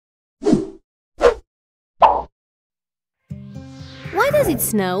Why does it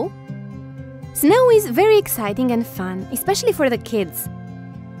snow? Snow is very exciting and fun, especially for the kids.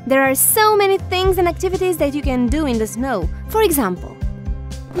 There are so many things and activities that you can do in the snow. For example,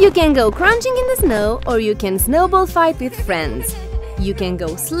 you can go crunching in the snow, or you can snowball fight with friends. You can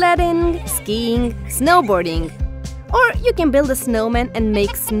go sledding, skiing, snowboarding, or you can build a snowman and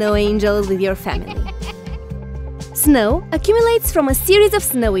make snow angels with your family. Snow accumulates from a series of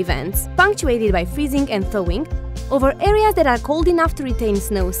snow events, punctuated by freezing and thawing, over areas that are cold enough to retain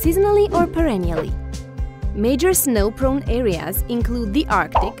snow seasonally or perennially. Major snow-prone areas include the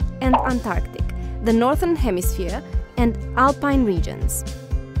Arctic and Antarctic, the Northern Hemisphere, and Alpine regions.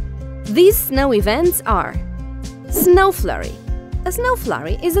 These snow events are snow flurry. A snow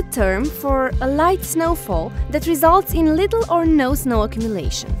flurry is a term for a light snowfall that results in little or no snow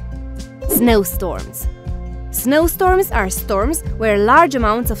accumulation. Snowstorms. Snowstorms are storms where large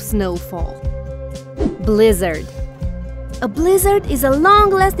amounts of snow fall. Blizzard. A blizzard is a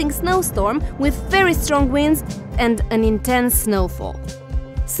long-lasting snowstorm with very strong winds and an intense snowfall.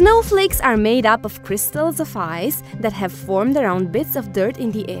 Snowflakes are made up of crystals of ice that have formed around bits of dirt in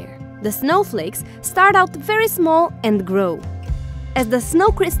the air. The snowflakes start out very small and grow. As the snow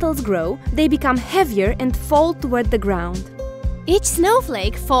crystals grow, they become heavier and fall toward the ground. Each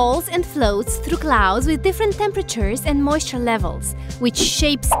snowflake falls and floats through clouds with different temperatures and moisture levels, which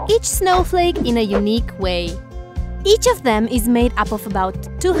shapes each snowflake in a unique way. Each of them is made up of about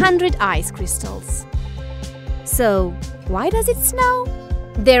 200 ice crystals. So, why does it snow?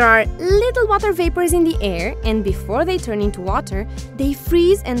 There are little water vapors in the air, and before they turn into water, they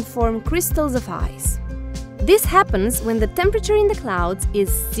freeze and form crystals of ice. This happens when the temperature in the clouds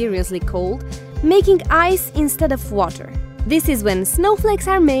is seriously cold, making ice instead of water. This is when snowflakes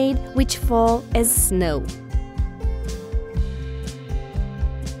are made, which fall as snow.